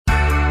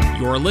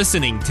You're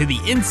listening to the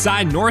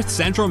Inside North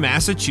Central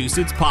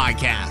Massachusetts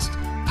podcast,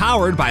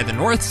 powered by the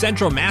North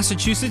Central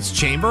Massachusetts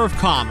Chamber of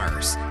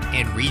Commerce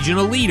and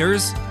regional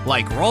leaders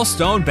like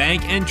Rollstone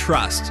Bank and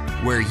Trust,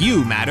 where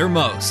you matter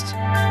most.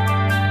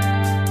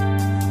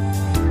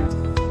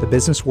 The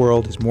business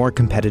world is more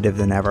competitive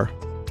than ever,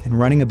 and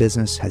running a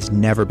business has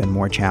never been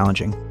more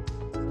challenging.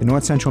 The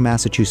North Central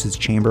Massachusetts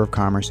Chamber of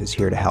Commerce is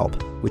here to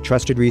help with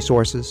trusted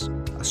resources,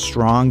 a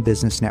strong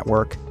business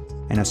network,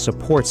 and a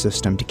support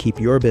system to keep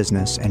your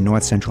business and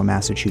North Central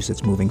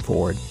Massachusetts moving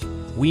forward.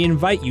 We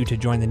invite you to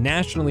join the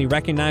nationally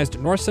recognized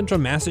North Central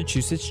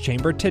Massachusetts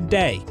Chamber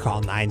today.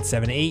 Call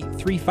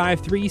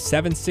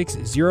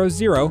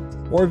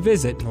 978-353-7600 or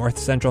visit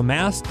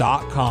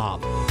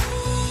northcentralmass.com.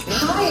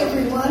 Hi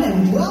everyone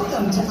and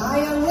welcome to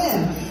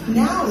IOM.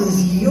 Now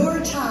is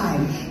your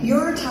time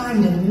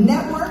to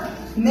network,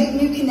 make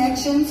new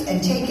connections,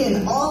 and take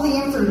in all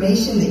the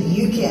information that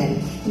you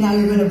can. Now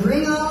you're going to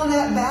bring all of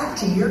that back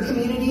to your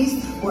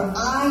communities where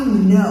I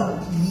know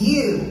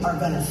you are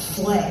going to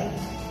slay.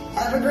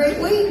 Have a great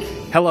week.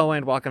 Hello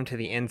and welcome to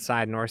the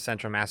Inside North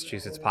Central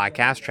Massachusetts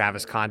podcast.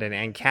 Travis Condon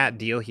and Kat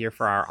Deal here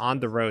for our On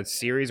the Road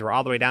series. We're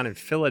all the way down in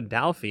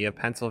Philadelphia,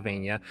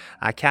 Pennsylvania.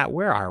 Kat,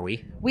 where are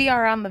we? We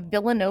are on the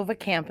Villanova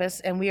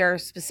campus, and we are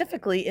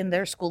specifically in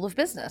their School of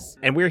Business.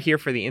 And we're here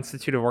for the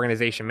Institute of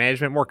Organization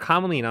Management, more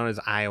commonly known as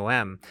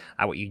IOM.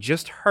 What you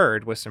just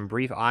heard was some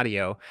brief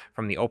audio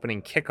from the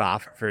opening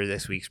kickoff for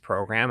this week's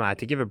program.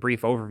 To give a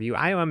brief overview,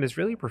 IOM is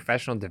really a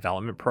professional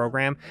development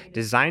program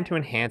designed to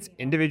enhance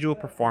individual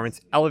performance,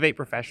 elevate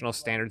professional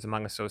standards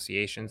among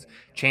associations,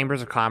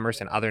 chambers of commerce,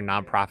 and other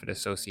nonprofit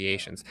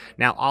associations.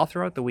 Now, all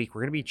throughout the week,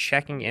 we're going to be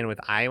checking in with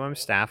IOM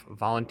staff,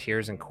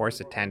 volunteers, and course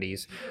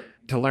attendees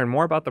to learn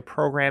more about the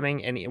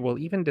programming, and we'll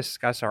even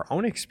discuss our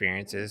own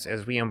experiences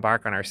as we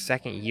embark on our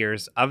second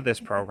years of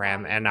this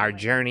program and our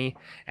journey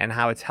and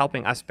how it's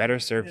helping us better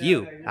serve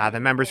you,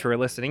 the members who are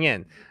listening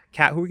in.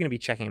 Kat, who are we going to be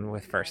checking in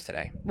with first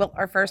today? Well,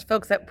 our first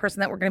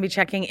person that we're going to be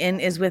checking in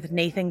is with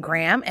Nathan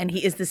Graham, and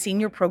he is the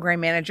Senior Program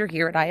Manager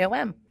here at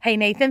IOM. Hey,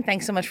 Nathan,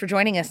 thanks so much for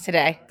joining us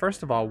today.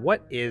 First of all,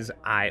 what is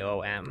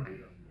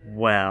IOM?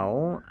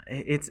 Well,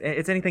 it's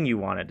anything you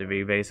want it to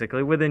be,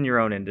 basically, within your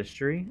own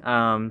industry.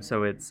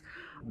 So it's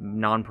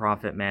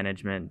nonprofit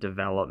management,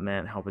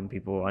 development, helping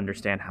people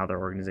understand how their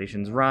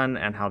organizations run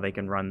and how they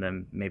can run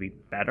them maybe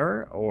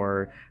better,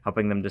 or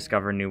helping them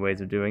discover new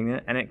ways of doing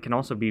it. And it can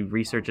also be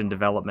research and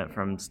development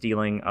from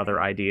stealing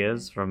other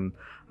ideas from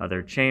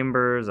other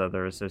chambers,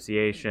 other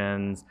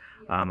associations,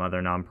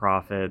 other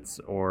nonprofits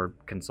or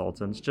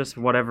consultants. Just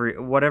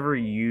whatever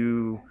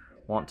you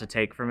want to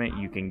take from it,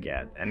 you can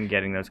get, and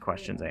getting those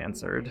questions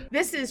answered.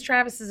 This is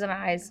Travis's and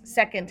I's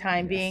second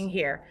time being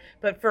here,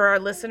 but for our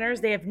listeners,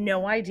 they have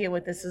no idea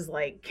what this is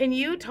like. Can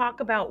you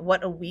talk about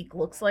what a week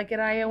looks like at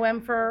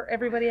IOM for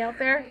everybody out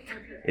there?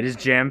 It is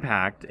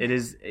jam-packed. It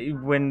is,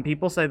 when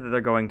people say that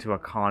they're going to a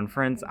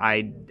conference,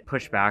 I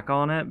push back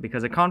on it,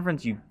 because a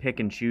conference, you pick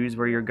and choose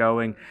where you're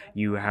going.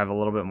 You have a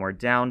little bit more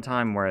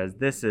downtime, whereas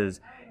this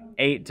is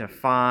 8 to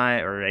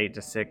 5 or 8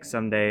 to 6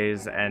 some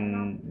days,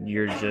 and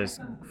you're just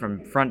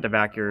from front to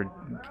back, you're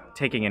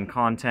taking in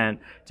content,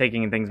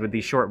 taking in things with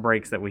these short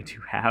breaks that we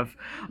do have,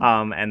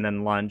 and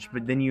then lunch.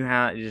 But then you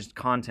have just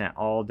content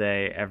all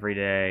day, every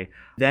day.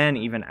 Then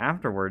even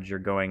afterwards, you're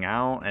going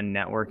out and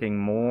networking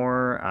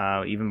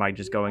more, even by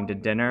just going to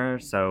dinner.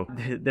 So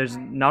there's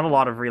not a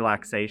lot of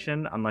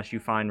relaxation unless you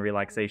find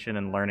relaxation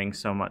in learning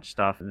so much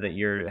stuff that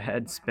your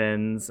head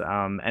spins.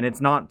 And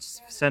it's not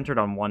centered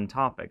on one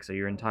topic. So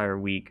your entire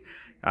week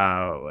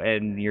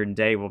and your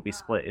day will be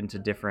split into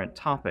different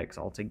topics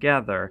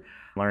altogether.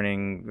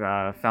 Learning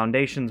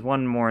foundations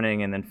one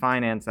morning, and then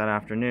finance that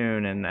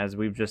afternoon, and as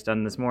we've just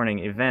done this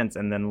morning, events,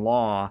 and then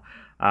law.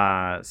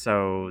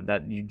 So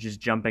that you're just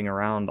jumping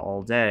around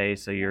all day,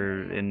 so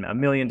you're in a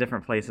million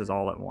different places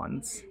all at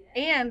once.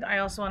 And I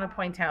also want to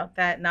point out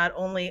that not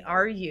only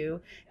are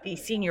you the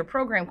senior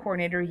program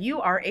coordinator,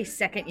 you are a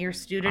second-year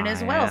student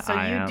as well. So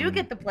you do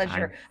get the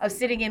pleasure of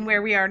sitting in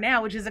where we are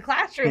now, which is a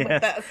classroom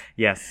with us.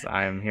 Yes,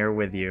 I am here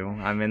with you.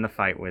 I'm in the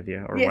fight with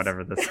you, or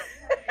whatever this.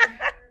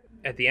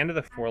 At the end of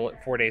the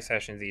four-day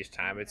sessions each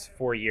time, it's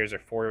 4 years or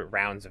 4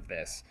 rounds of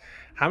this.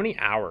 How many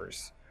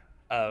hours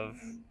of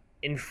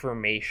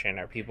information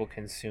are people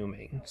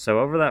consuming? So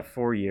over that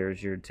 4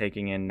 years, you're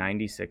taking in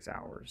 96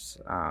 hours.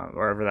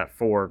 Or over that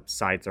 4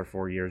 sites or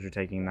 4 years, you're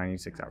taking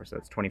 96 hours. So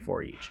that's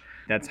 24 each.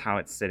 That's how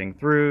it's sitting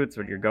through. It's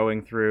what you're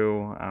going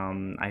through.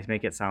 I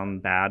make it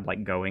sound bad,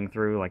 like going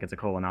through, like it's a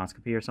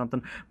colonoscopy or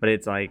something. But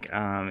it's like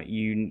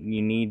you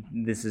need,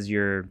 this is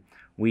your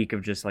week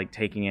of just like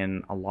taking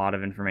in a lot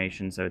of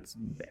information. So it's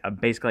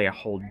basically a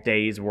whole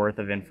day's worth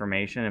of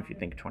information if you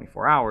think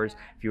 24 hours,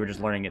 if you were just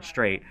learning it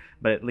straight,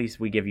 but at least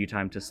we give you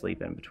time to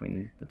sleep in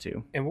between the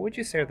two. And what would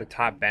you say are the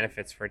top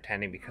benefits for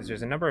attending? Because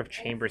there's a number of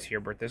chambers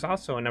here, but there's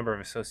also a number of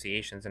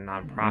associations and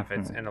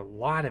nonprofits and a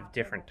lot of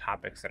different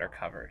topics that are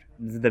covered.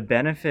 The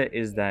benefit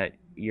is that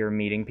you're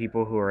meeting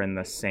people who are in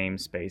the same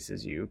space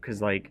as you,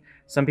 because like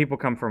some people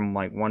come from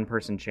like one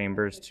person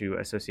chambers to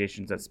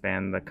associations that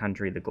span the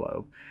country, the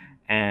globe,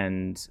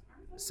 and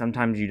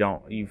sometimes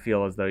you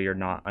feel as though you're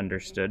not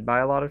understood by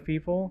a lot of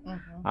people.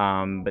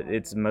 But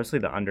it's mostly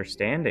the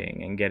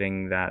understanding and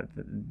getting that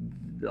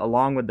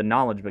along with the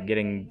knowledge, but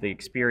getting the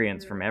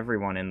experience from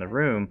everyone in the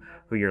room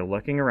who you're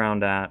looking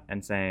around at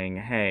and saying,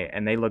 hey,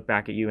 and they look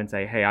back at you and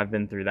say, hey, I've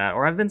been through that,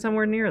 or I've been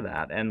somewhere near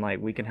that, and like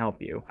we can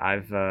help you.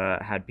 I've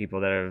had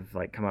people that have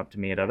like come up to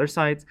me at other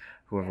sites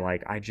who have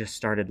like, I just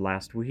started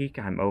last week,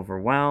 I'm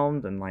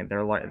overwhelmed, and like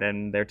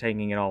they're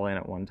taking it all in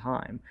at one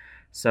time.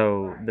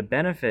 So the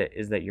benefit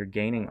is that you're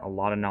gaining a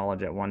lot of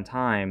knowledge at one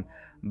time,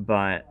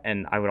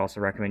 and I would also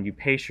recommend you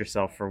pace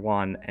yourself for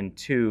one, and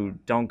two,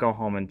 don't go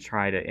home and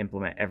try to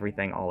implement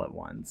everything all at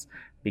once,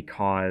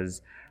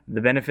 because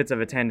the benefits of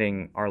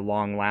attending are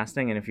long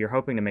lasting, and if you're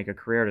hoping to make a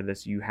career out of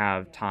this, you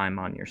have time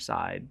on your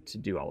side to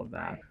do all of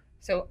that.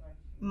 So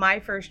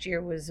my first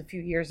year was a few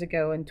years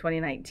ago in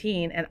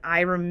 2019, and I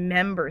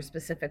remember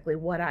specifically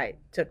what I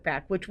took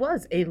back, which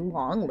was a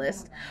long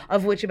list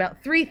of which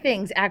about 3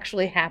 things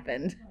actually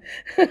happened.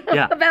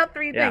 Yeah. About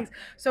 3 things.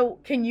 So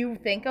can you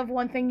think of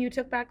one thing you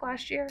took back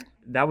last year?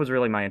 That was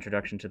really my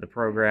introduction to the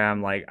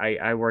program. Like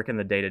I work in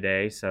the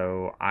day-to-day,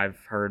 so I've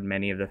heard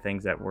many of the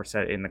things that were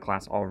said in the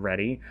class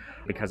already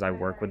because I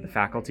work with the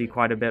faculty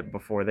quite a bit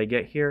before they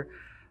get here.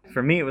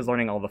 For me, it was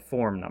learning all the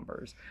form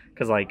numbers,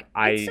 because like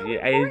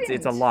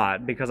it's a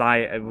lot, because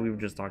we were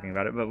just talking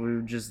about it, but we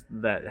were just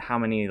that how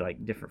many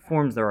like different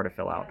forms there are to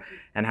fill out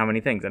and how many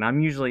things, and I'm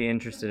usually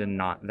interested in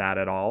not that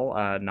at all,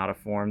 not a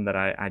form that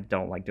I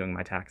don't like doing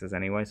my taxes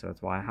anyway, so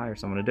that's why I hire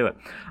someone to do it.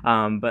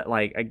 But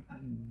like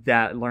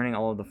that learning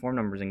all of the form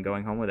numbers and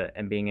going home with it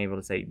and being able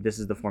to say, this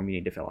is the form you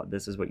need to fill out,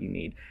 this is what you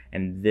need,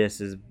 and this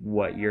is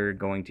what you're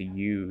going to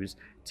use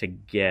to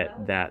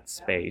get that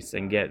space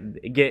and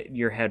get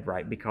your head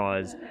right,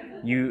 because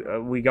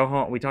we go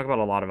home, we talk about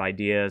a lot of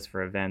ideas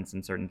for events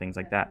and certain things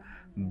like that,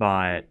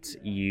 but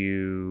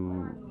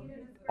you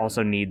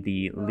also need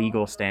the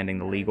legal standing,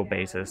 the legal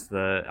basis,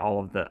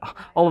 all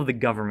of the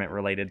government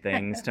related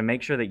things to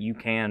make sure that you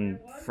can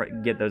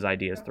get those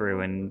ideas through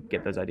and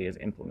get those ideas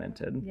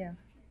implemented. Yeah.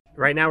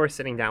 Right now we're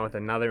sitting down with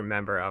another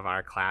member of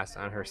our class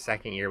on her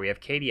second year. We have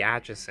Katie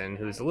Atchison,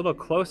 who's a little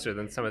closer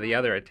than some of the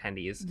other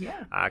attendees,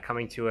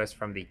 coming to us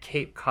from the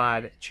Cape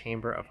Cod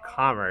Chamber of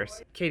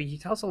Commerce. Katie, can you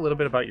tell us a little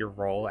bit about your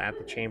role at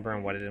the Chamber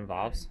and what it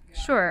involves?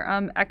 Sure.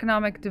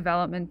 Economic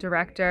Development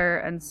Director,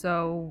 and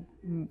so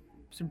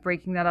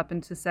breaking that up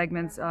into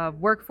segments of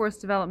workforce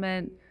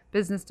development,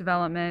 business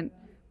development.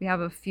 We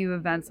have a few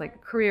events like a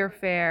career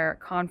fair,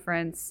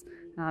 conference,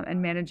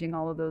 and managing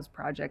all of those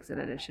projects and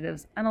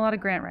initiatives, and a lot of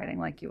grant writing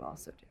like you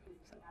also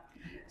do.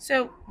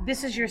 So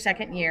this is your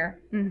second year.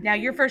 Mm-hmm. Now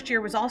your first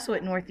year was also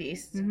at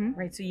Northeast,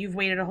 right? So you've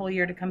waited a whole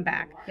year to come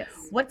back. Yes.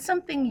 What's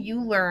something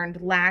you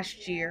learned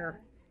last year?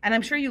 And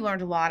I'm sure you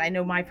learned a lot. I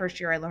know my first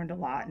year I learned a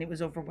lot and it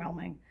was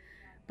overwhelming.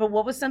 But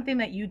what was something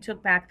that you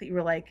took back that you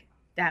were like,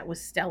 that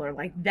was stellar,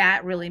 like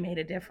that really made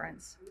a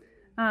difference?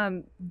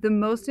 The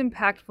most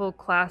impactful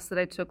class that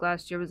I took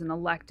last year was an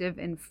elective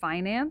in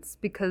finance,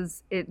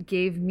 because it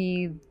gave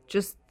me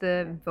just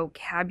the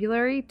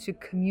vocabulary to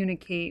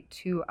communicate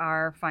to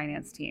our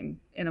finance team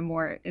in a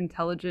more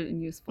intelligent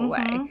and useful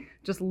way.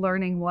 Just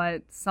learning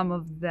what some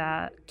of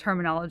that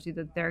terminology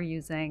that they're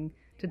using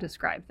to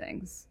describe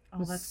things.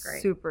 Oh, that's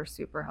great. Super,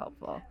 super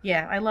helpful.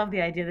 Yeah, I love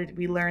the idea that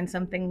we learn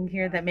something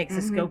here that makes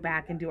us go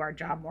back and do our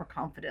job more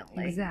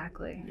confidently.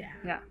 Exactly.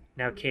 Yeah.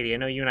 Now, Katie, I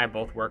know you and I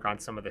both work on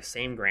some of the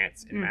same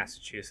grants in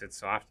Massachusetts,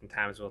 so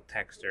oftentimes we'll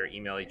text or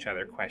email each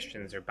other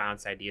questions or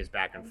bounce ideas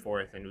back and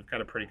forth, and we've got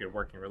a pretty good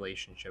working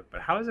relationship.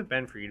 But how has it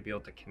been for you to be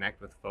able to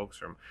connect with folks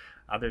from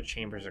other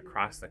chambers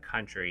across the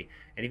country,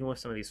 and even with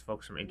some of these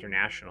folks from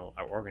international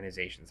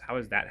organizations? How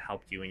has that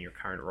helped you in your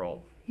current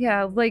role?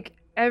 Yeah, like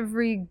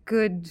every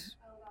good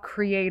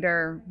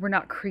creator, we're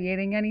not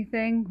creating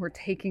anything, we're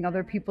taking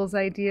other people's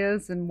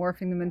ideas and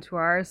morphing them into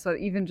ours. So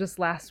even just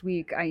last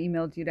week I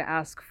emailed you to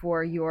ask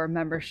for your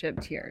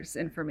membership tiers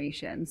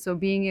information, so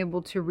being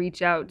able to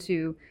reach out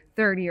to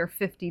 30 or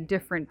 50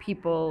 different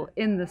people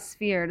in the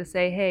sphere to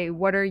say, hey,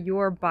 what are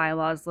your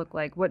bylaws look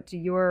like, what do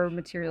your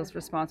materials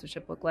for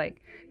sponsorship look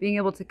like, being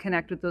able to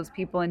connect with those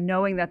people and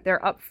knowing that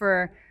they're up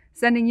for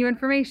sending you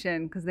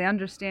information because they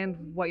understand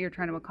what you're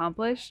trying to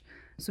accomplish.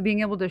 So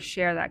being able to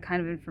share that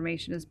kind of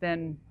information has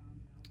been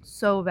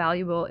so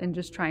valuable in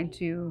just trying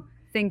to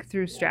think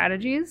through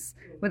strategies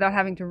without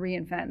having to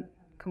reinvent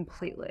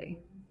completely.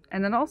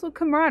 And then also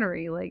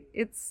camaraderie. Like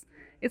it's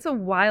a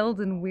wild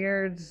and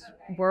weird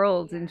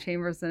world in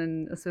chambers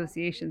and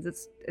associations. It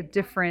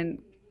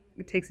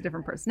takes a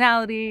different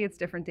personality. It's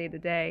different day to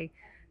day.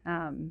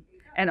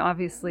 And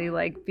obviously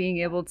like being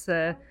able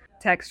to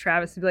text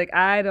Travis to be like,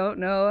 I don't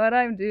know what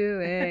I'm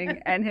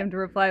doing, and him to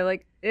reply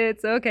like,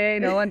 it's okay,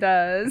 no one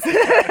does.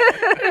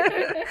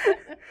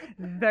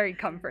 Very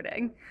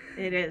comforting.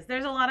 It is.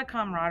 There's a lot of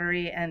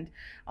camaraderie, and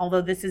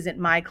although this isn't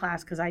my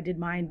class because I did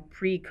mine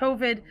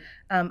pre-COVID,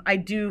 I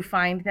do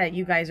find that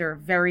you guys are a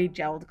very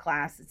gelled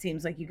class. It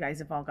seems like you guys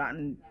have all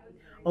gotten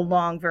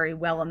along very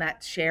well in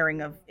that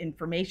sharing of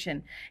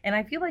information. And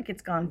I feel like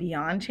it's gone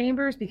beyond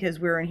chambers because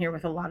we're in here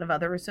with a lot of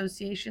other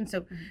associations.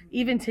 So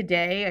even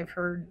today, I've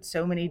heard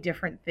so many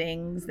different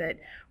things that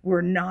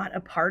were not a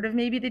part of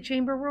maybe the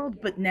chamber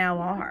world, but now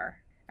are.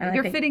 And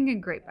You're fitting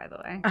in great, by the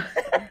way.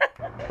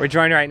 We're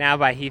joined right now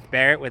by Heath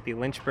Barrett with the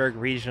Lynchburg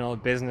Regional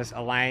Business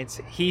Alliance.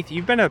 Heath,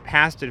 you've been a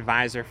past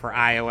advisor for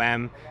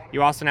IOM.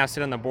 You also now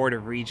sit on the Board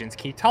of Regents.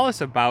 Can you tell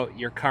us about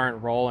your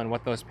current role and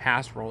what those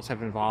past roles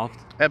have involved?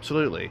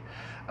 Absolutely.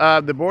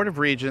 The Board of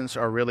Regents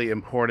are really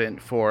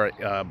important for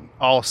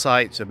all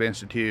sites of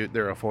Institute.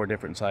 There are 4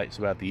 different sites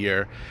throughout the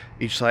year.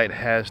 Each site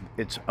has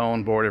its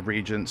own Board of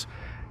Regents,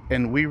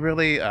 and we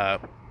really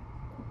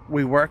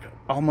we work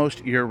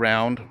almost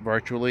year-round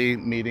virtually,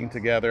 meeting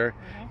together,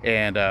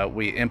 and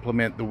we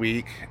implement the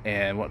week.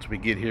 And once we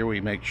get here,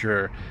 we make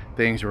sure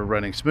things are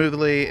running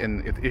smoothly,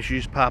 and if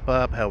issues pop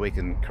up, how we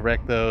can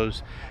correct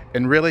those,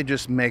 and really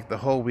just make the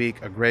whole week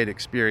a great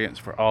experience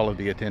for all of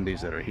the attendees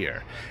that are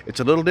here.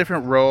 It's a little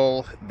different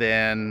role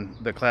than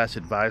the class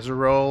advisor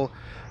role.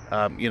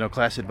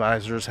 Class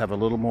advisors have a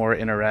little more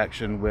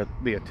interaction with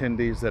the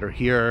attendees that are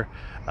here,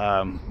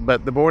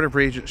 but the Board of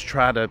Regents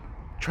try to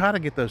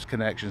get those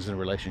connections and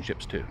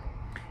relationships too.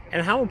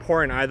 And how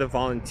important are the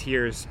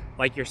volunteers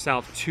like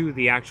yourself to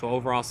the actual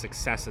overall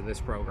success of this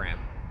program?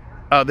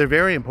 They're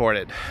very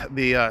important.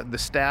 The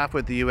staff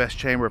with the U.S.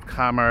 Chamber of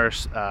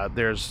Commerce,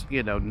 there's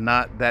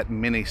not that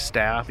many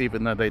staff,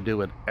 even though they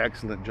do an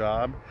excellent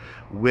job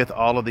with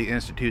all of the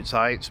Institute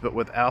sites. But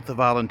without the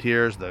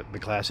volunteers, the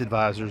class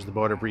advisors, the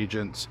Board of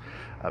Regents,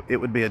 it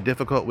would be a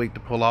difficult week to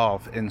pull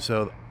off. And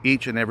so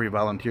each and every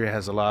volunteer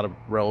has a lot of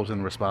roles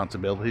and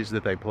responsibilities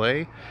that they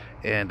play,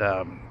 and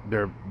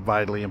they're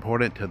vitally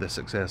important to the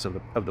success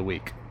of the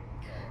week.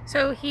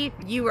 So Heath,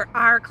 you were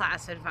our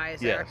class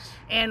advisor. Yes.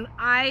 And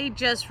I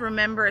just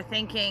remember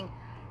thinking,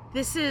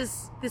 this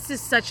is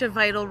such a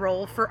vital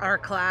role for our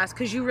class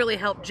because you really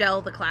helped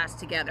gel the class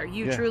together.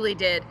 You truly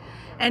did.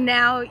 And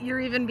now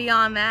you're even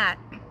beyond that.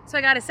 So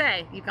I got to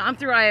say, you've gone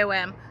through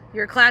IOM,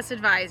 you're a class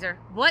advisor.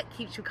 What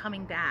keeps you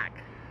coming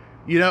back?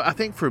 I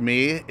think for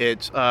me,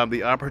 it's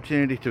the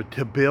opportunity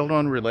to build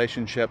on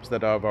relationships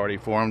that I've already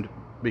formed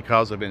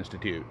because of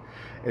Institute.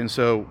 And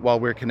so while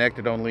we're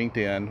connected on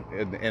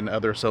LinkedIn and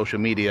other social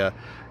media,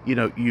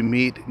 you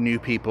meet new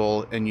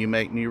people and you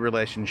make new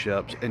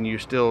relationships and you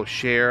still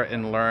share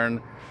and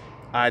learn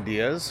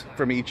ideas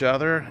from each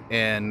other.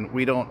 And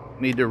we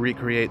don't need to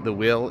recreate the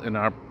wheel in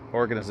our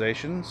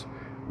organizations.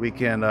 We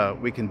can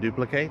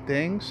duplicate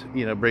things,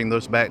 bring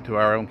those back to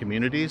our own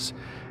communities.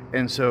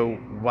 And so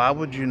why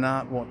would you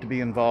not want to be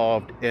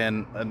involved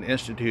in an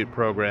Institute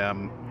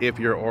program if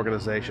your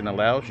organization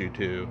allows you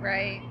to?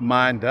 Right.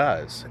 Mine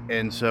does.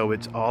 And so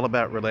it's all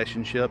about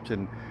relationships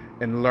and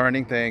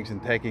learning things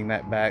and taking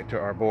that back to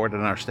our board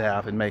and our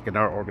staff and making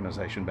our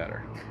organization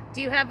better.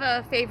 Do you have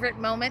a favorite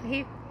moment,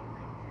 Heath?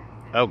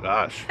 Oh,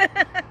 gosh.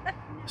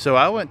 So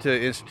I went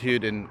to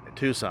Institute in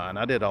Tucson.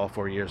 I did all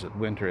 4 years at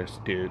Winter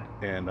Institute,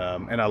 and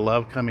I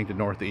love coming to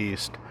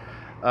Northeast.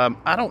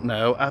 I don't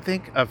know. I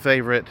think a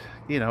favorite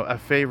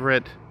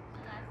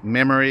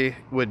memory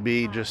would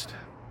be just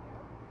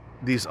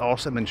these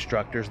awesome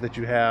instructors that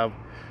you have.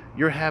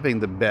 You're having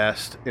the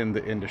best in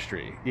the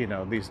industry,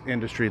 these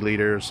industry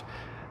leaders.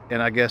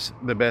 And I guess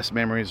the best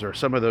memories are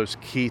some of those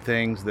key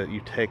things that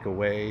you take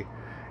away,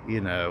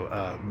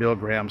 Bill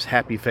Graham's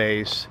happy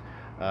face,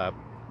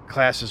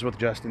 classes with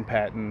Justin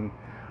Patton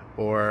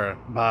or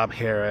Bob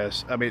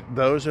Harris. I mean,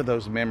 those are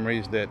those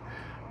memories that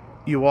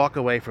you walk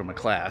away from a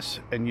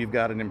class and you've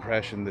got an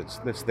impression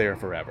that's there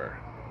forever.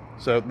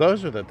 So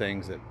those are the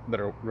things that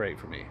are great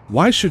for me.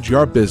 Why should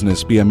your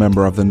business be a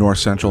member of the North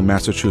Central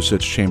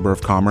Massachusetts Chamber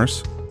of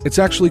Commerce? It's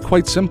actually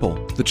quite simple.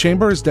 The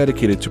Chamber is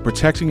dedicated to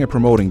protecting and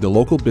promoting the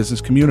local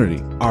business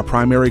community. Our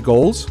primary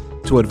goals?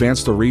 To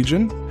advance the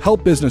region,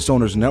 help business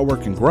owners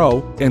network and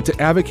grow, and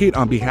to advocate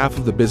on behalf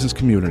of the business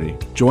community.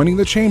 Joining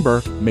the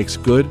Chamber makes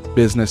good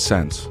business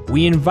sense.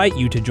 We invite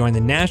you to join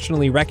the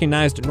nationally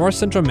recognized North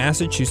Central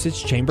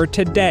Massachusetts Chamber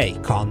today.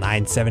 Call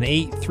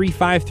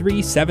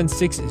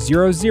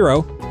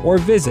 978-353-7600 or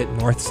visit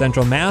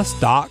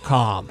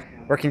northcentralmass.com.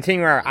 We're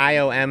continuing our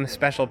IOM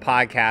special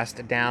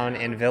podcast down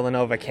in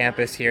Villanova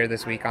campus here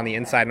this week on the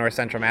Inside North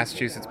Central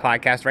Massachusetts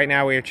podcast. Right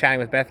now we are chatting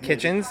with Beth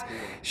Kitchens.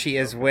 She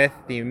is with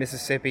the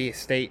Mississippi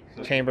State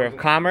Chamber of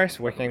Commerce,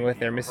 working with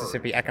their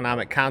Mississippi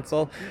Economic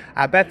Council.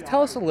 Beth,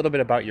 tell us a little bit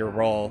about your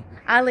role.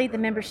 I lead the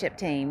membership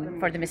team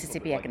for the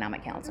Mississippi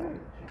Economic Council.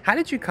 How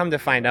did you come to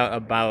find out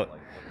about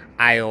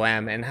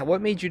IOM, and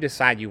what made you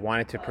decide you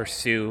wanted to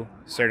pursue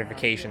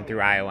certification through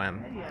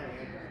IOM?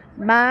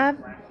 My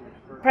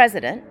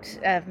president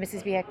of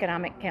Mississippi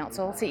Economic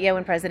Council, CEO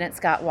and President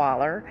Scott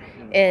Waller,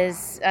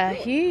 is a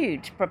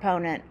huge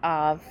proponent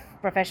of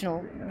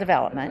professional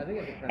development,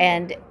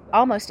 and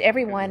almost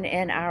everyone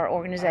in our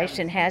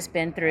organization has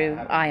been through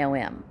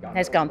IOM,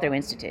 has gone through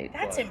Institute.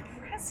 That's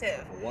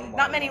impressive.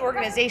 Not many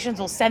organizations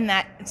will send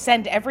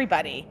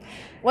everybody.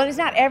 Well, it's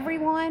not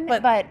everyone,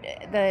 but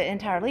the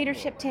entire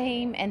leadership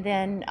team, and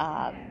then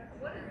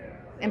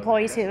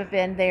employees who have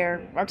been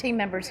there, our team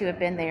members who have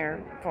been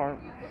there for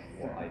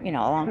a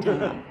long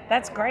time.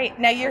 That's great.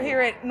 Now you're here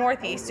at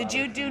Northeast. Did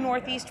you do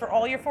Northeast for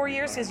all your 4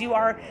 years? Because you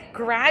are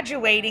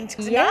graduating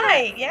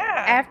tonight.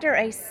 Yeah. After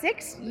a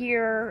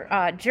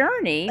 6-year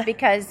journey,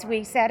 because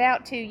we sat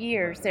out 2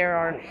 years, there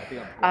are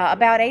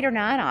about 8 or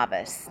 9 of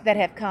us that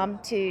have come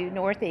to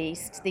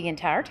Northeast the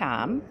entire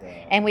time,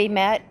 and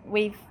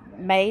we've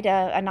made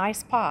a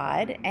nice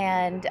pod,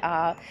 and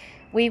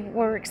we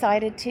were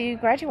excited to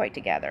graduate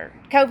together.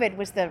 COVID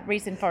was the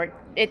reason for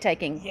it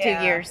taking 2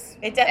 years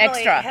It definitely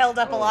extra. held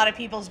up a lot of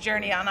people's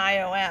journey on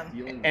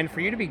IOM. And for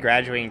you to be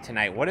graduating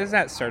tonight, what does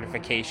that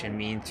certification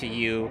mean to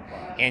you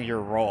and your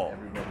role?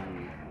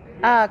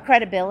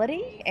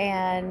 Credibility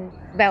and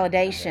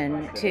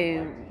validation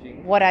to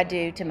what I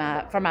do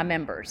for my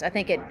members. I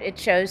think it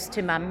shows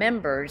to my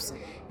members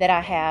that I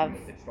have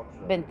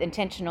been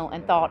intentional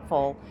and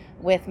thoughtful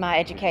with my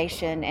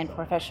education and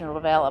professional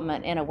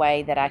development in a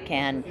way that I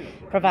can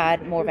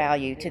provide more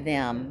value to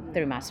them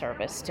through my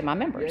service to my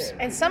members.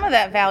 And some of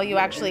that value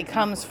actually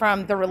comes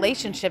from the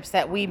relationships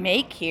that we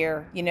make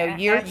here.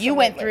 You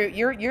went through.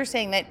 You're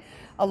saying that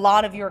a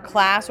lot of your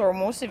class, or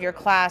most of your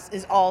class,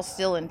 is all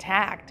still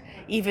intact,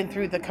 even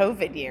through the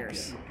COVID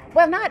years.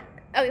 Well,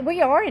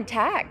 we are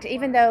intact,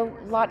 even though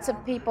lots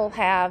of people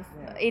have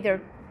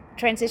either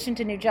transitioned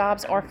to new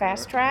jobs or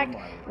fast-tracked.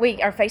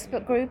 Our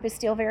Facebook group is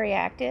still very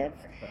active.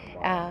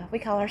 We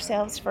call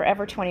ourselves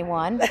Forever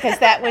 21 because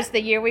that was the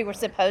year we were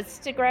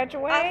supposed to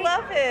graduate. I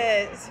love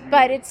it.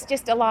 But it's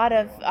just a lot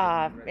of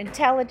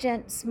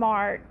intelligent,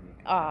 smart,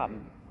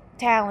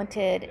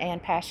 talented,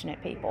 and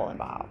passionate people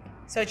involved.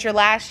 So it's your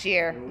last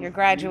year. You're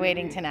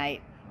graduating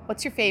tonight.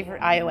 What's your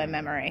favorite IOM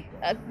memory?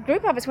 A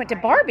group of us went to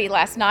Barbie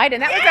last night,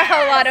 and that was a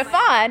whole lot of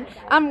fun.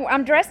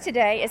 I'm dressed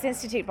today as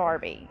Institute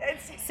Barbie.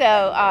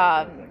 So,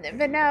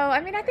 but no,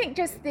 I think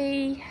just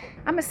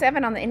I'm a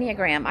 7 on the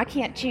Enneagram. I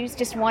can't choose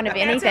just one of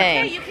anything. That's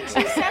okay. You can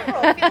choose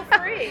several. Feel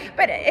free.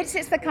 But it's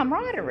the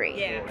camaraderie.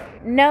 Yeah.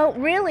 No,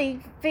 really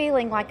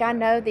feeling like I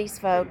know these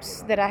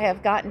folks that I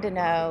have gotten to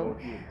know,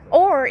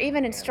 or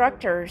even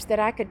instructors that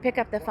I could pick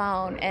up the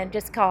phone and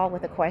just call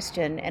with a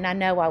question, and I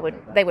know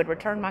they would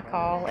return my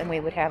call, and we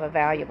would have a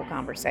valuable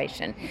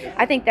conversation.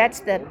 I think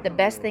that's the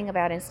best thing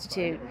about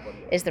Institute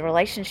is the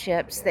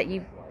relationships that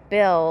you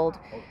build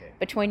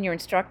between your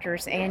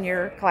instructors and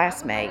your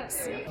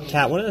classmates.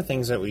 Kat, one of the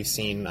things that we've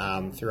seen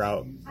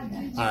throughout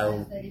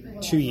our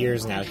 2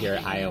 years now here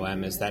at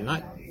IOM is that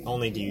not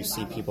only do you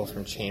see people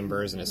from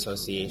chambers and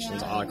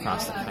associations all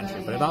across the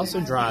country, but it also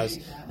draws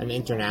an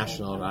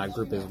international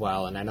group as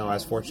well. And I know I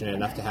was fortunate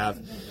enough to have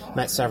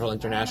met several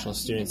international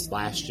students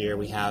last year.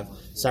 We have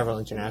several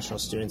international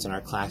students in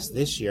our class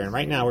this year. And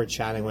right now we're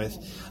chatting with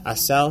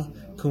Asel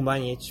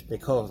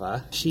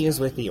Kumbanic-Bekova. She is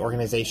with the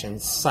organization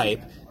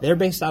SIPE. They're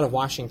based out of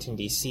Washington,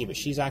 D.C., but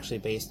she's actually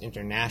based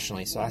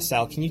internationally. So,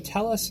 Asel, can you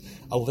tell us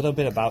a little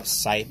bit about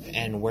SIPE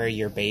and where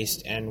you're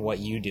based and what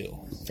you do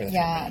for the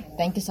family?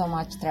 Thank you so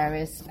much,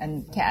 Travis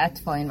and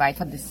Kat, for inviting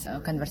for this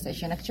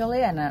conversation,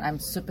 actually. And I'm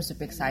super,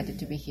 super excited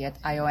to be here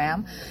at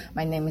IOM.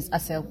 My name is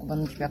Asel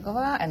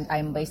Kumbanic-Bekova, and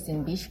I'm based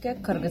in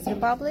Bishkek, Kyrgyz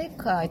Republic.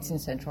 It's in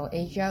Central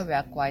Asia. We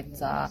are quite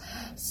a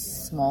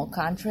small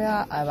country,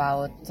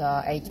 about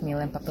 8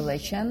 million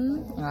population.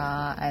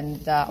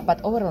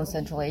 But overall in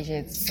Central Asia,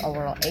 it's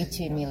overall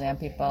 80 million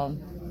people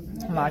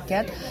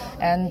market.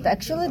 And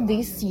actually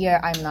this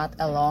year I'm not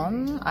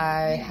alone.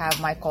 I have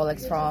my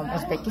colleagues from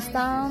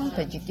Uzbekistan,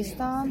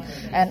 Tajikistan,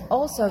 and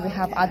also we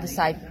have other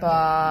SIPE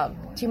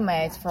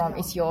teammates from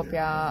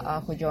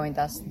Ethiopia who joined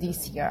us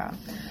this year.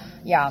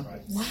 Yeah.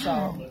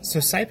 Wow.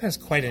 So SIPE has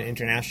quite an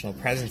international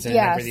presence in a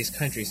number of these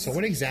countries. So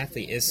what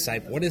exactly is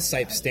SIPE? What does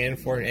SIPE stand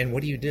for, and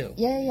what do you do?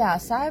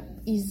 SIPE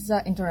is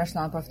an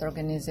international profit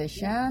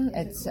organization.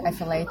 It's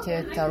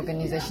affiliated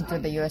organization to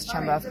the U.S.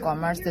 Chamber of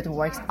Commerce that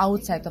works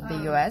outside of the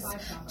U.S.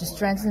 to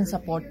strengthen and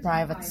support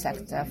private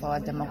sector for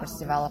democracy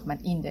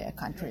development in their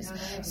countries.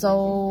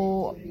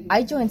 So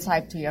I joined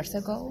SIPE 2 years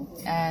ago,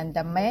 and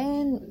the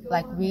main,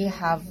 we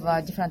have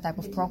different type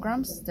of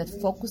programs that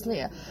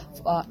focusly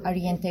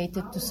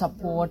orientated to support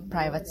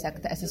private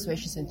sector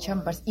associations and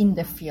chambers in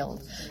the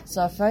field.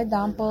 So, for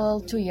example,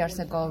 2 years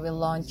ago, we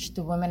launched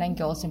the Women and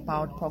Girls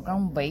Empowered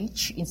Program,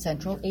 WAGE, in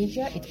Central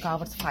Asia. It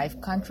covers 5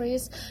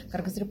 countries,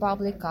 Kyrgyz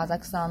Republic,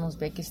 Kazakhstan,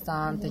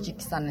 Uzbekistan,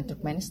 Tajikistan, and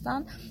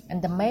Turkmenistan.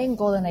 And the main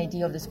goal and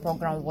idea of this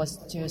program was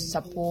to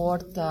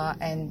support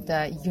and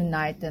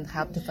unite and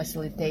help to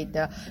facilitate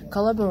the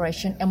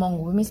collaboration among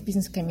women's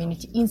business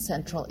community in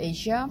Central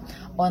Asia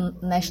on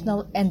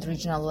national and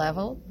regional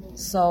level.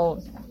 So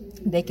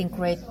they can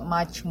create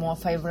much more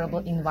favorable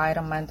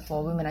environment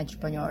for women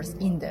entrepreneurs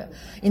in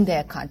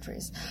their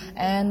countries.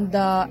 And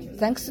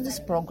thanks to this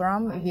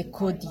program, we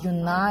could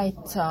unite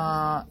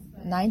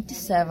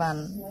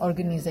 97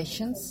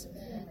 organizations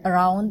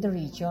around the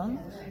region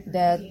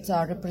that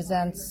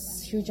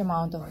represents huge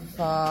amount of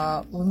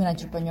women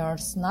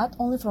entrepreneurs, not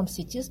only from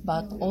cities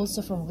but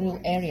also from rural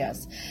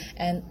areas.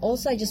 And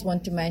also I just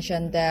want to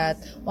mention that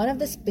one of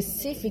the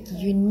specific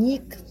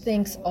unique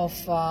things of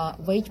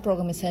wage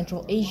program in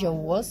Central Asia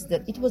was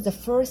that it was the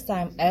first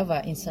time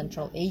ever in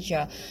Central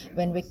Asia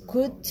when we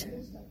could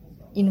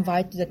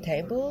invite to the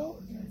table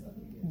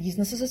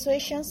business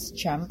associations,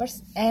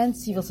 chambers, and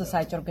civil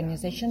society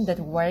organizations that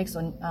works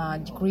on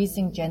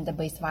decreasing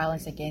gender-based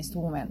violence against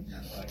women.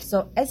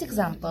 So, as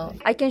example,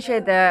 I can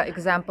share the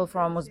example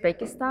from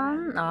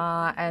Uzbekistan.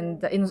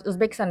 And in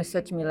Uzbekistan is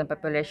 30 million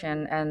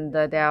population, and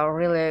they are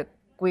really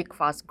quick,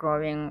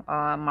 fast-growing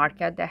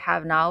market they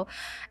have now,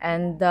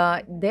 and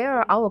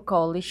there our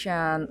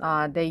coalition,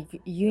 the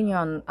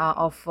Union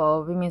of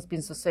Women's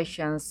Business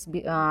Associations,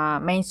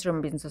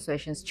 mainstream business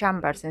associations,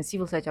 chambers, and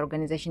civil society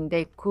organizations,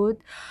 they could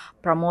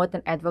promote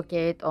and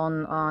advocate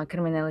on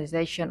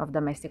criminalization of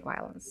domestic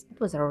violence. It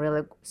was a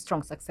really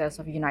strong success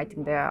of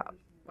uniting their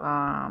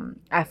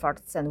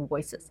efforts and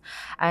voices.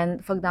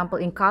 And for example,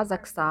 in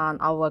Kazakhstan,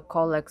 our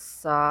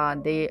colleagues,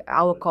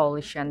 our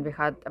coalition, we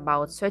had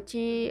about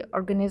 30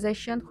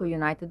 organizations who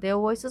united their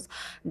voices.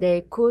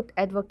 They could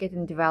advocate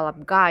and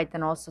develop guide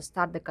and also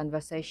start the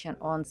conversation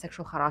on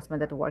sexual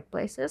harassment at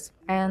workplaces.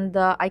 And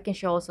I can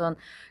show also in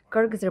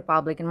Kyrgyz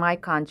Republic, in my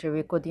country,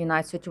 we could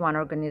unite 31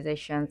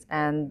 organizations,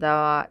 and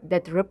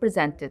that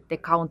represented, they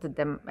counted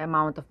the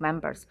amount of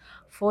members,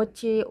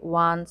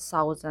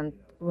 41,000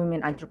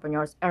 women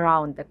entrepreneurs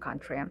around the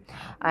country.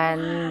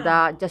 And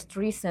just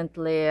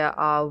recently,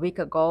 a week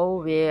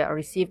ago, we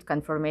received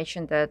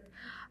confirmation that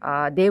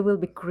they will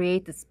be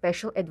created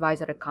special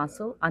advisory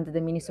council under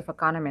the Ministry of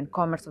Economy and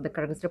Commerce of the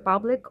Kyrgyz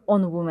Republic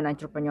on women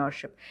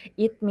entrepreneurship.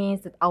 It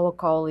means that our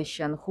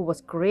coalition, who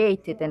was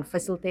created and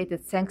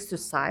facilitated thanks to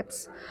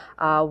SIPE's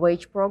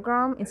wage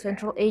program in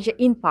Central Asia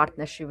in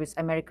partnership with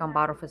American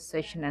Bar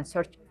Association and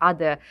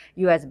other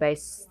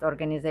US-based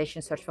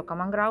organizations, Search for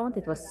Common Ground.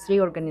 It was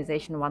 3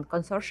 organizations, 1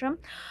 consortium.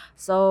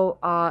 So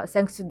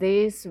thanks to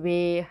this,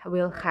 we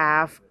will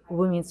have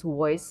women's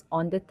voice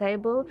on the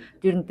table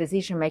during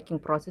decision-making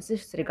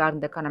processes regarding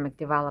the economic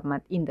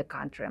development in the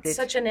country.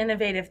 Such an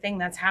innovative thing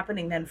that's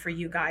happening then for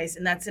you guys,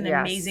 and that's an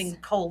amazing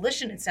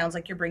coalition it sounds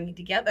like you're bringing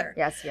together.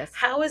 Yes.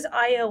 How is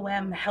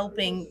IOM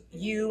helping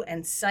you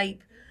and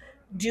SIPE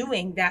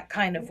doing that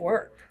kind of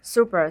work?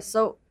 Super.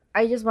 So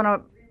I just want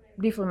to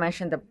briefly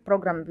mention the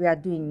program we are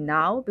doing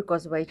now,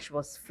 because wage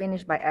was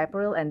finished by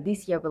April, and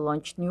this year we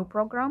launched new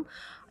program,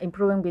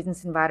 Improving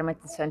Business Environment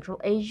in Central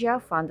Asia,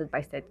 funded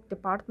by State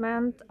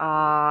Department.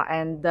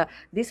 And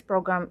this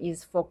program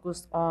is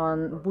focused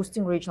on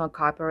boosting regional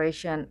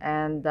cooperation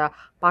and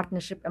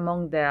partnership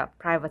among the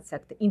private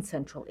sector in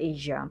Central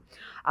Asia.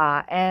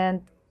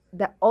 And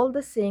all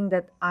the thing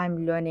that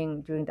I'm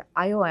learning during the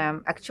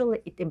IOM,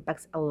 actually it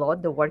impacts a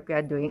lot the work we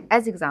are doing.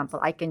 As example,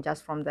 I can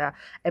just from the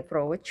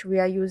approach we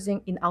are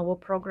using in our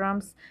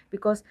programs,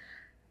 because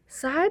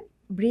SIPE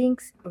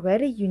brings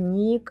very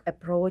unique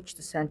approach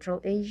to Central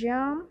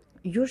Asia.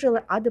 Usually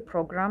other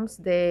programs,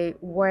 they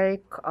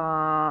work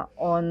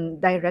on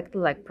directly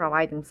like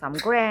providing some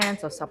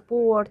grants or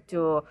support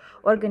to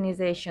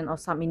organization or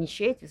some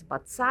initiatives,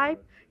 but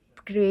SIPE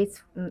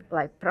creates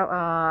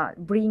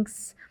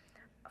brings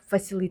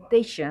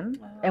facilitation,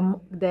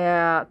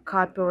 the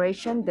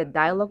cooperation, the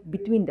dialogue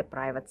between the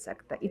private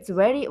sector. It's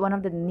very one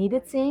of the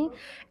needed thing,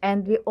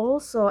 and we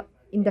also,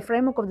 in the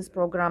framework of this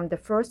program, the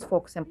first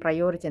focus and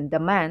priority and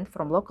demand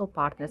from local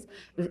partners,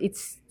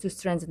 it's to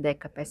strengthen their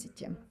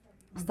capacity.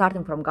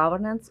 Starting from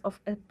governance of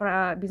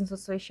business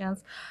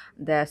associations,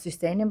 the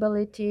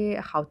sustainability,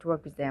 how to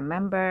work with their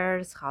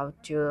members, how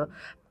to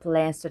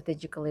plan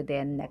strategically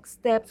their next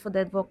steps for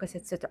the advocacy,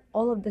 etc.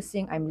 All of the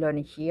things I'm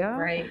learning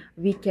here,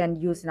 we can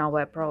use in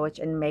our approach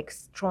and make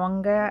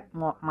stronger,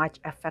 much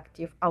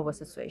effective our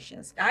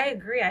associations. I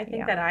agree. I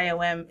think that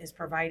IOM is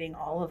providing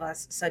all of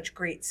us such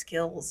great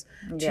skills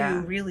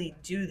to really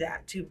do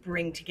that, to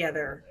bring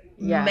together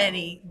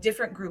many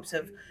different groups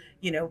of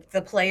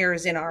the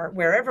players in our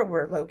wherever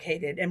we're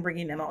located and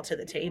bringing them all to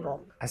the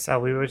table. So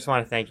we just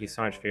want to thank you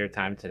so much for your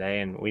time today,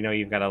 and we know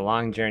you've got a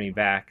long journey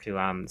back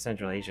to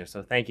Central Asia,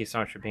 so thank you so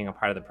much for being a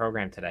part of the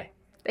program today.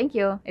 Thank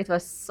you. It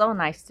was so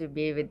nice to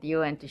be with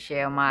you and to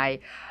share my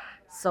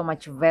so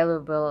much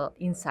valuable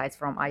insights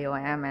from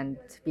IOM and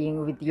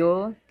being with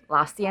you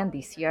last year and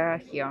this year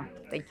here.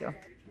 Thank you.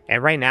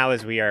 And right now,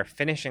 as we are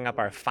finishing up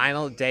our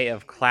final day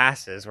of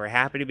classes, we're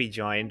happy to be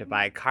joined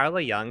by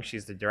Carla Young.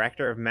 She's the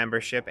Director of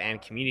Membership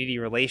and Community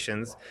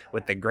Relations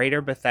with the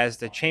Greater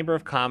Bethesda Chamber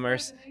of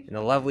Commerce in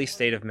the lovely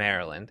state of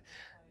Maryland.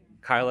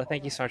 Carla,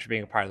 thank you so much for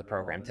being a part of the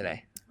program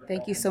today.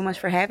 Thank you so much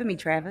for having me,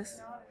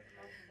 Travis.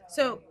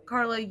 So,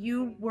 Carla,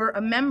 you were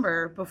a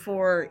member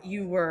before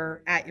you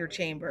were at your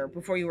chamber,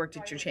 before you worked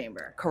at your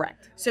chamber.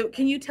 Correct. So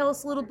can you tell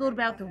us a little bit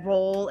about the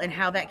role and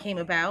how that came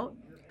about?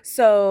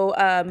 So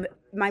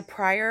my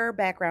prior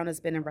background has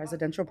been in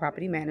residential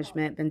property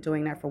management, been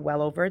doing that for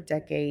well over a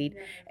decade.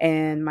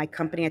 And my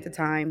company at the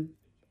time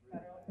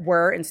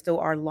were and still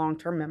are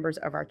long-term members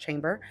of our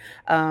chamber.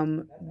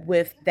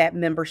 With that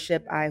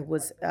membership, I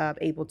was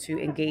able to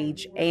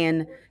engage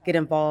and get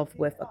involved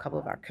with a couple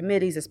of our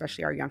committees,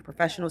 especially our Young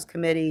Professionals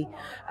Committee.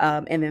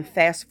 And then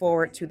fast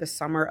forward to the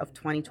summer of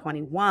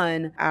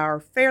 2021, our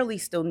fairly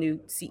still new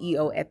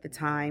CEO at the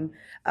time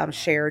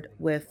shared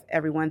with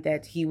everyone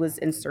that he was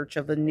in search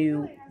of a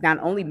new, not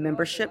only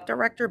membership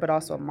director, but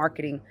also a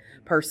marketing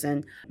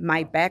person.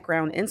 My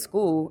background in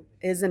school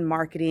is in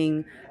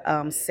marketing,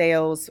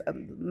 sales,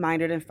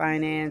 minored in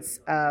finance,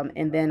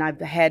 and then I've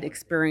had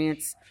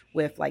experience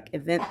with like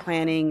event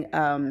planning,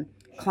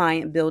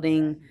 client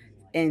building,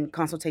 and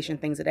consultation,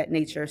 things of that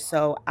nature.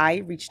 So I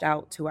reached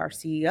out to our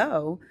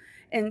CEO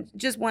and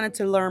just wanted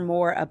to learn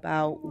more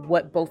about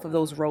what both of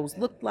those roles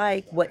looked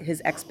like, what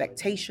his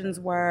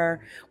expectations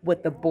were,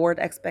 what the board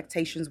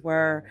expectations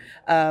were.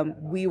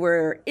 We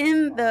were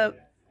in the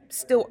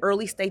still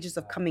early stages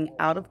of coming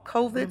out of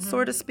COVID,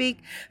 so to speak.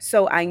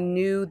 So I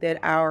knew that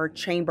our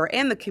chamber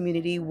and the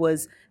community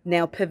was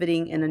now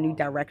pivoting in a new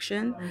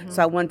direction.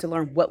 So I wanted to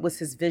learn what was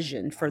his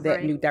vision for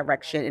that new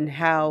direction and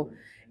how,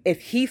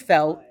 if he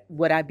felt,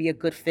 would I be a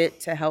good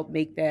fit to help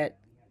make that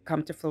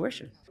come to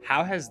fruition.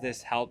 How has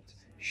this helped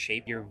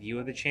shape your view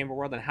of the chamber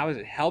world, and how has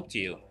it helped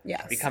you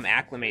become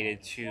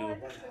acclimated to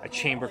a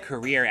chamber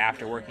career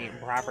after working in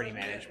property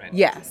management?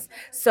 Yes.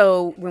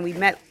 So when we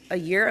met a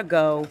year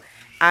ago,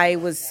 I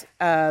was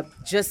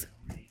just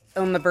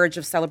on the verge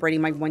of celebrating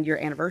my 1-year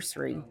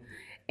anniversary.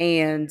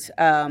 And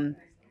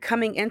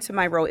coming into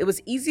my role, it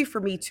was easy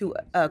for me to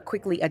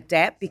quickly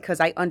adapt because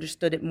I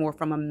understood it more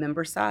from a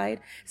member side.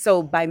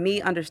 So by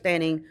me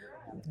understanding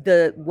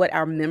what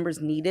our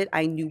members needed,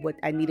 I knew what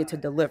I needed to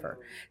deliver.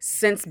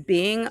 Since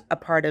being a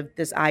part of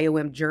this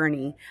IOM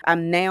journey,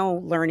 I'm now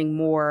learning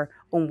more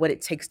on what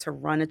it takes to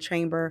run a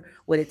chamber,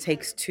 what it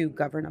takes to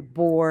govern a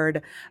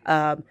board,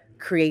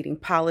 creating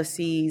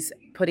policies,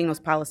 putting those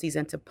policies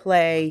into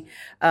play,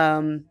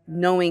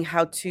 knowing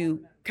how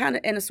to kind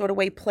of in a sort of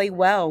way play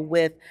well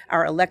with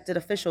our elected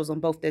officials on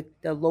both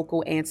the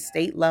local and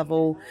state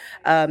level,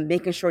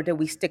 making sure that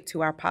we stick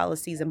to our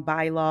policies and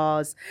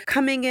bylaws.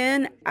 Coming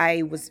in,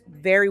 I was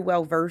very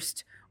well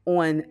versed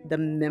on the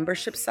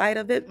membership side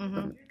of it.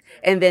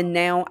 And then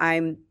now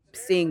I'm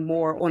seeing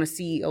more on a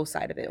CEO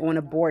side of it, on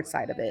a board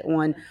side of it,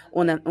 on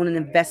an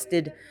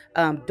invested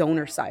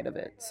donor side of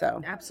it.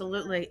 So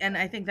absolutely. And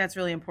I think that's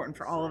really important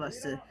for all of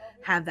us to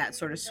have that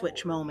sort of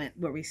switch moment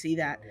where we see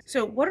that.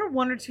 So what are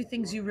one or two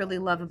things you really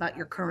love about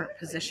your current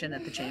position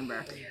at the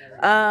chamber?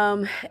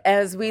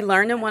 As we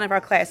learned in one of our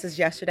classes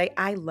yesterday,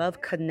 I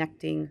love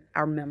connecting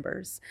our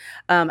members.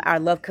 I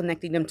love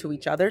connecting them to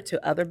each other,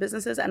 to other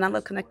businesses, and I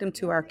love connecting them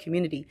to our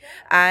community.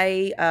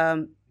 I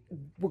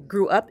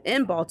grew up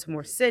in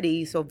Baltimore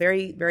City, so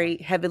very, very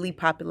heavily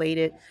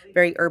populated,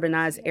 very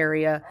urbanized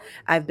area.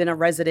 I've been a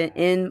resident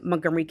in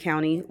Montgomery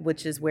County,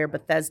 which is where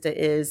Bethesda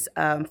is,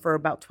 for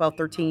about 12,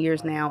 13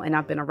 years now, and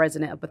I've been a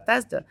resident of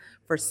Bethesda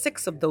for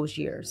 6 of those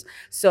years.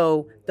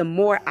 So the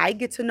more I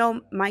get to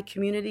know my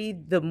community,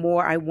 the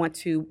more I want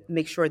to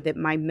make sure that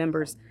my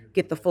members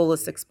get the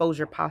fullest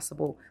exposure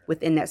possible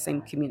within that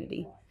same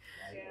community.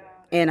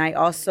 And I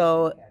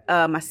also,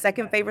 my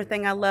second favorite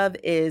thing I love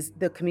is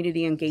the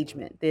community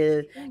engagement,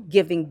 the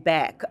giving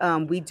back.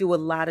 We do a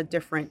lot of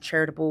different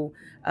charitable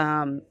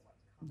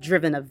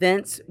driven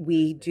events.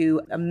 We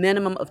do a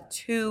minimum of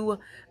 2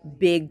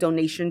 big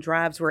donation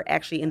drives. We're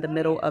actually in the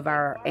middle of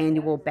our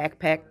annual back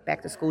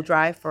to school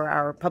drive for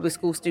our public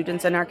school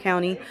students in our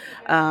county.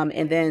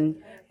 And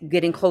then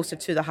getting closer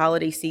to the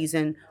holiday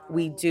season,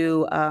 we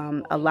do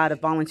a lot of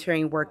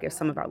volunteering work at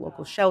some of our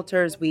local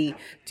shelters. We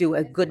do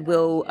a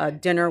Goodwill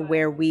dinner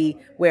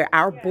where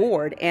our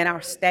board and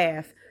our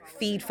staff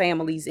feed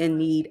families in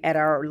need at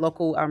our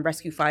local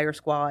rescue fire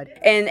squad.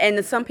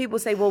 And some people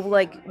say, well,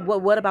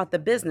 what about the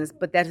business?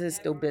 But that is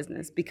still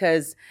business,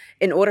 because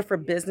in order for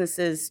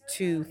businesses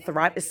to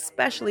thrive,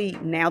 especially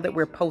now that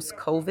we're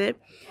post-COVID,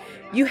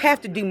 you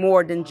have to do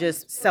more than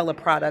just sell a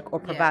product or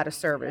provide a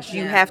service.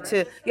 You have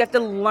to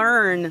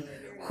learn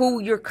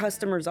who your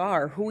customers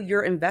are, who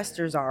your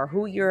investors are,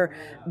 who your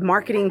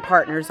marketing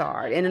partners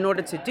are. And in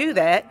order to do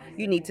that,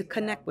 you need to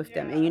connect with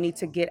them and you need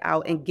to get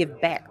out and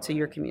give back to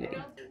your community.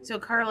 So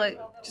Carla,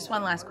 just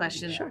one last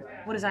question. Sure.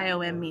 What does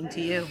IOM mean to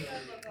you?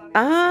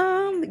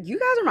 You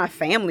guys are my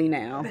family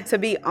now, to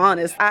be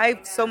honest. I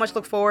so much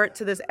look forward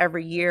to this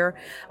every year.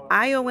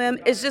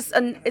 IOM is just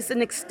it's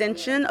an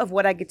extension of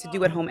what I get to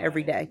do at home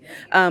every day.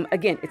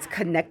 Again, it's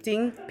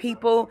connecting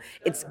people,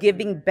 it's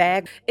giving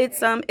back.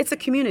 It's a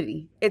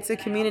community. It's a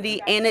community,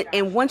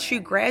 and once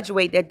you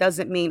graduate, that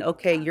doesn't mean,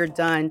 okay, you're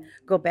done,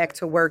 go back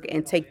to work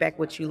and take back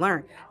what you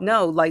learned.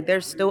 No, like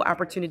there's still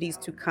opportunities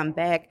to come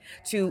back,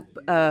 to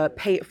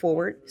pay it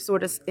forward,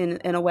 sort of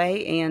in a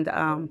way,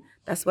 and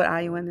That's what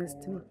IOM is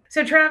to me.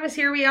 So Travis,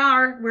 here we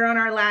are. We're on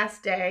our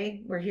last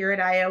day. We're here at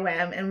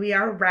IOM and we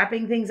are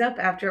wrapping things up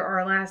after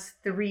our last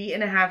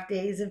 3.5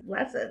 days of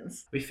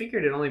lessons. We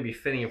figured it'd only be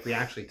fitting if we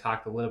actually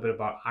talked a little bit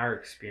about our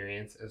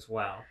experience as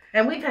well.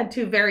 And we've had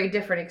 2 very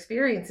different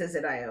experiences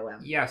at IOM.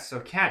 Yes. So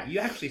Kat, you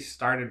actually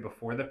started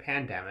before the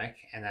pandemic,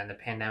 and then the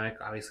pandemic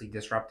obviously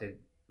disrupted,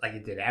 like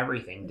it did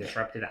everything,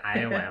 disrupted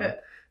IOM.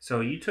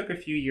 So you took a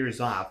few years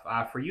off.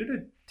 For you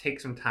to take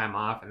some time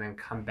off and then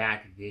come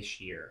back this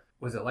year,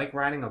 was it like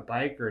riding a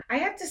bike? Or I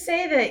have to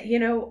say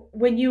that,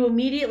 when you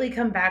immediately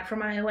come back from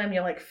IOM,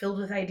 you're like filled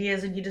with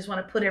ideas and you just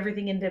want to put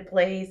everything into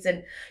place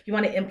and you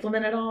want to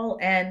implement it all.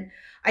 And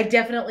I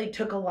definitely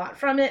took a lot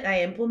from it.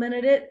 I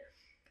implemented it,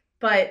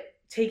 but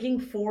taking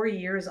 4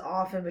 years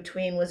off in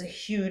between was a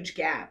huge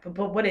gap.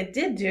 But what it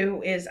did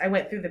do is I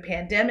went through the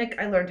pandemic.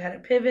 I learned how to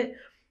pivot.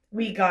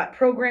 We got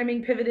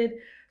programming pivoted.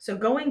 So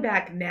going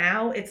back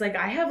now, it's like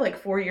I have like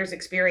 4 years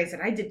experience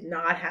and I didn't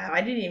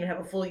even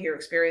have a full year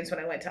experience when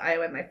I went to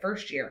IOM my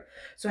first year.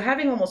 So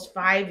having almost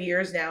 5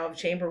 years now of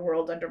chamber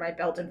world under my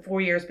belt and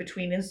 4 years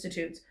between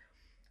institutes,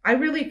 I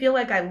really feel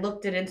like I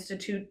looked at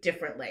Institute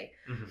differently.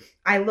 Mm-hmm.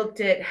 I looked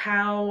at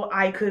how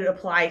I could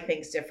apply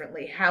things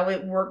differently, how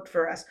it worked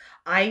for us.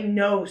 I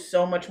know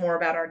so much more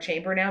about our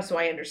chamber now, so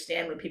I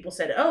understand when people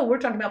said, oh, we're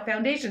talking about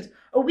foundations.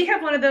 Oh, we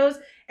have one of those,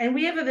 and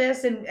we have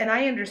this, and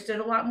I understood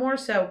a lot more.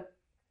 So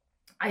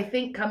I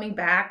think coming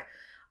back,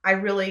 I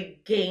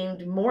really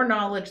gained more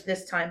knowledge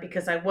this time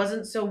because I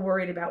wasn't so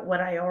worried about what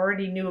I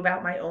already knew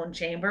about my own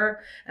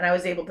chamber. And I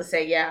was able to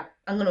say, yeah,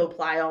 I'm going to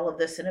apply all of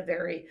this in a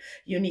very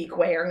unique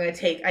way. Or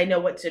I know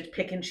what to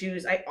pick and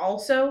choose. I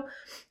also,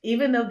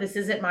 even though this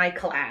isn't my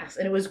class,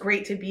 and it was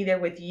great to be there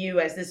with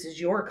you as this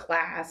is your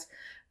class,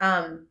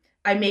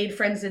 I made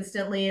friends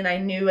instantly and I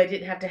knew I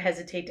didn't have to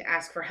hesitate to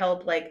ask for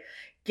help. Like,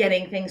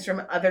 getting things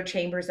from other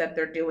chambers that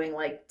they're doing,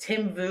 like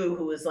Tim Vu,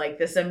 who is like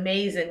this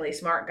amazingly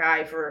smart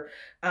guy for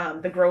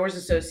the Growers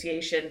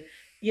Association.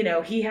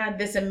 He had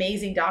this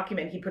amazing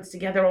document he puts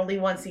together only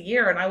once a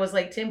year. And I was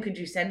like, Tim, could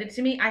you send it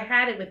to me? I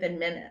had it within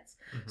minutes.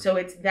 Mm-hmm. So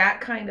it's that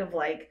kind of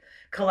like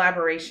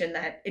collaboration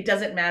that it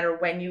doesn't matter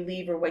when you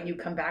leave or when you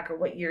come back or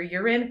what year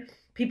you're in.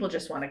 People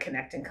just want to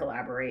connect and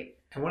collaborate.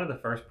 And one of the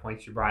first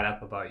points you brought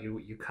up about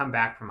you come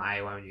back from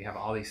IOM and you have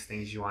all these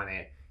things you want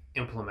to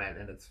implement,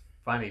 and it's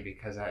funny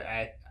because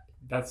I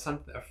that's a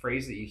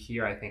phrase that you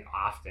hear I think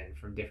often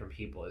from different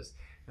people is,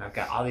 I've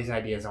got all these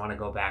ideas, I want to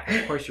go back. And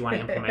of course you want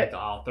to implement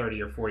all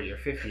 30 or 40 or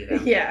 50 of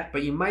them. Yeah.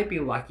 But you might be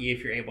lucky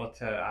if you're able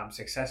to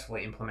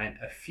successfully implement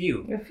a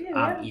few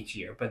each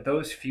year. But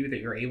those few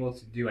that you're able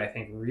to do, I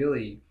think,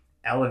 really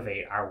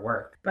elevate our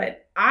work.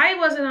 But I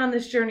wasn't on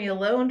this journey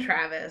alone,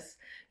 Travis.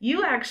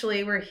 You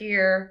actually were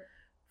here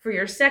for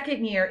your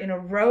second year in a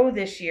row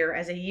this year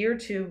as a year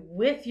 2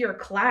 with your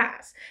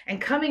class,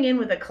 and coming in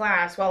with a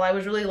class, while I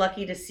was really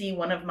lucky to see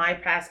one of my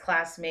past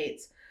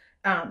classmates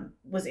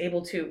was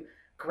able to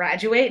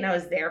graduate and I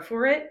was there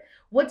for it.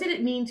 What did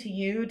it mean to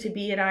you to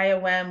be at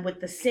IOM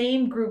with the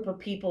same group of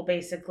people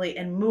basically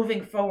and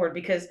moving forward?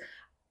 Because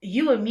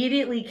you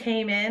immediately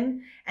came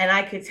in and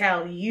I could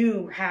tell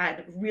you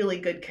had really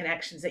good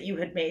connections that you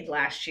had made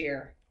last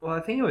year. Well, I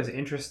think it was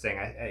interesting.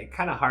 I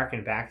kind of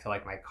harkened back to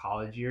like my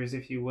college years,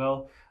 if you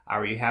will,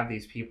 where you have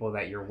these people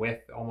that you're with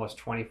almost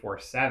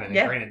 24/7. And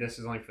granted, this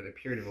is only for the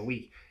period of a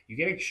week. You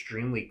get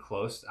extremely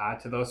close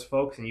to those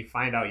folks, and you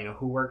find out,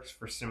 who works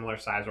for similar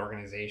size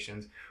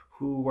organizations,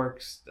 who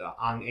works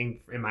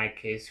in my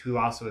case, who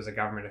also is a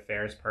government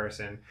affairs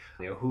person,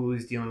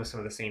 who's dealing with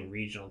some of the same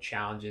regional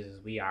challenges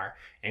as we are.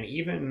 And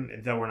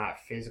even though we're not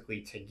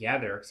physically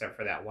together, except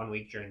for that 1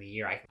 week during the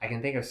year, I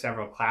can think of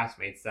several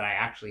classmates that I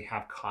actually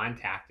have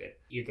contacted.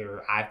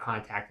 Either I've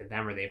contacted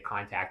them or they've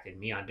contacted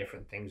me on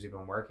different things we've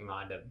been working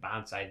on to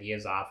bounce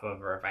ideas off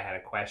of, or if I had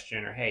a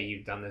question, or hey,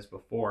 you've done this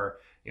before,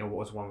 what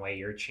was one way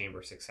your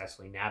chamber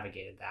successfully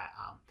navigated that?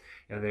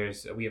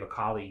 We have a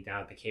colleague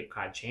down at the Cape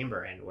Cod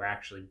Chamber, and we're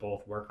actually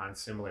both work on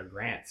similar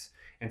grants.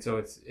 And so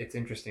it's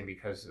interesting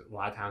because a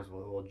lot of times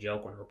we'll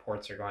joke when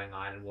reports are going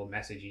on and we'll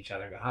message each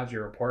other and go, how's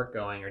your report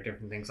going? Or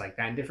different things like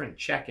that, and different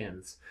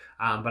check-ins.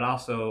 But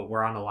also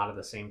we're on a lot of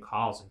the same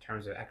calls in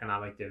terms of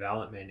economic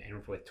development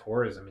and with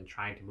tourism and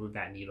trying to move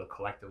that needle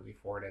collectively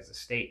forward as a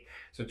state.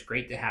 So it's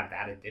great to have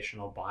that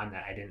additional bond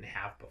that I didn't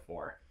have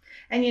before.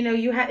 And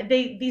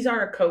these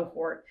are a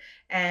cohort,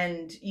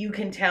 and you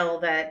can tell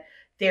that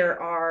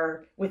there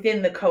are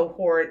within the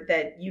cohort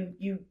that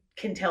you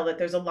can tell that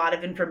there's a lot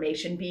of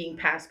information being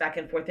passed back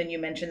and forth. And you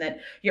mentioned that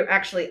you're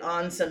actually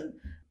on some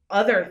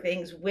other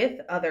things with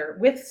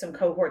some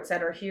cohorts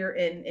that are here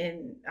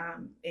in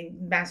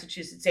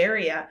Massachusetts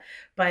area.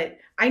 But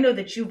I know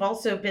that you've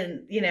also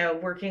been,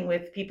 working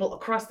with people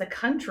across the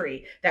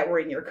country that were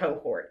in your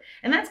cohort.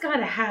 And that's got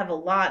to have a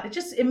lot.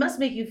 It must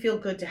make you feel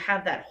good to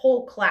have that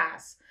whole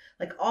class.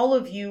 Like all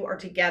of you are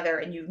together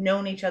and you've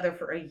known each other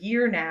for a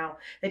year now,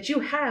 that you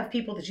have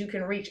people that you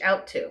can reach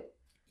out to.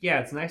 Yeah,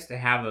 it's nice to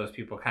have those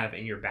people kind of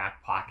in your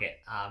back pocket,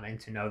 and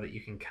to know that you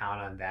can count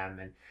on them,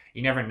 and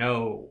you never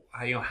know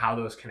how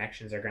those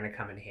connections are going to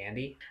come in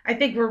handy. I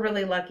think we're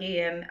really lucky,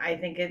 and I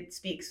think it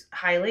speaks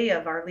highly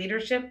of our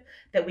leadership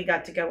that we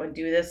got to go and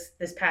do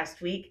this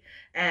past week,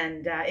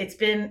 and it's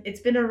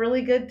been a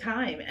really good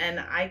time, and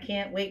I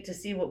can't wait to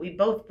see what we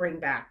both bring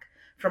back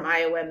from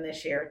IOM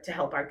this year to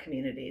help our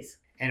communities.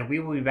 And we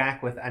will be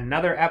back with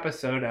another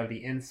episode of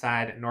the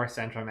Inside North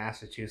Central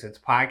Massachusetts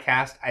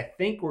podcast. I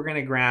think we're going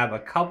to grab a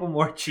couple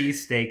more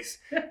cheesesteaks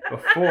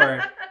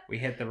before we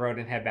hit the road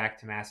and head back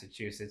to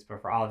Massachusetts.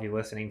 But for all of you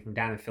listening from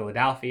down in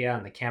Philadelphia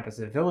on the campus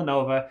of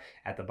Villanova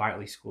at the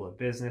Bartley School of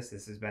Business,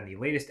 this has been the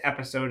latest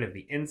episode of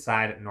the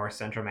Inside North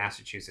Central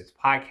Massachusetts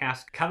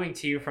podcast, coming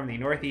to you from the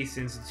Northeast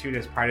Institute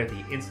as part of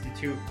the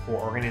Institute for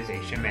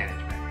Organization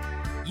Management.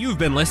 You've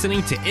been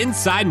listening to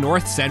Inside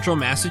North Central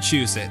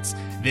Massachusetts.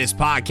 This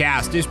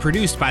podcast is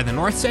produced by the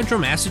North Central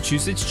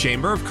Massachusetts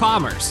Chamber of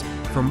Commerce.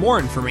 For more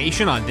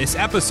information on this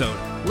episode,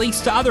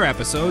 links to other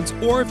episodes,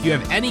 or if you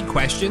have any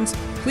questions,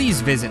 please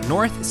visit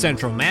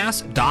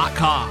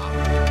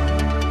northcentralmass.com.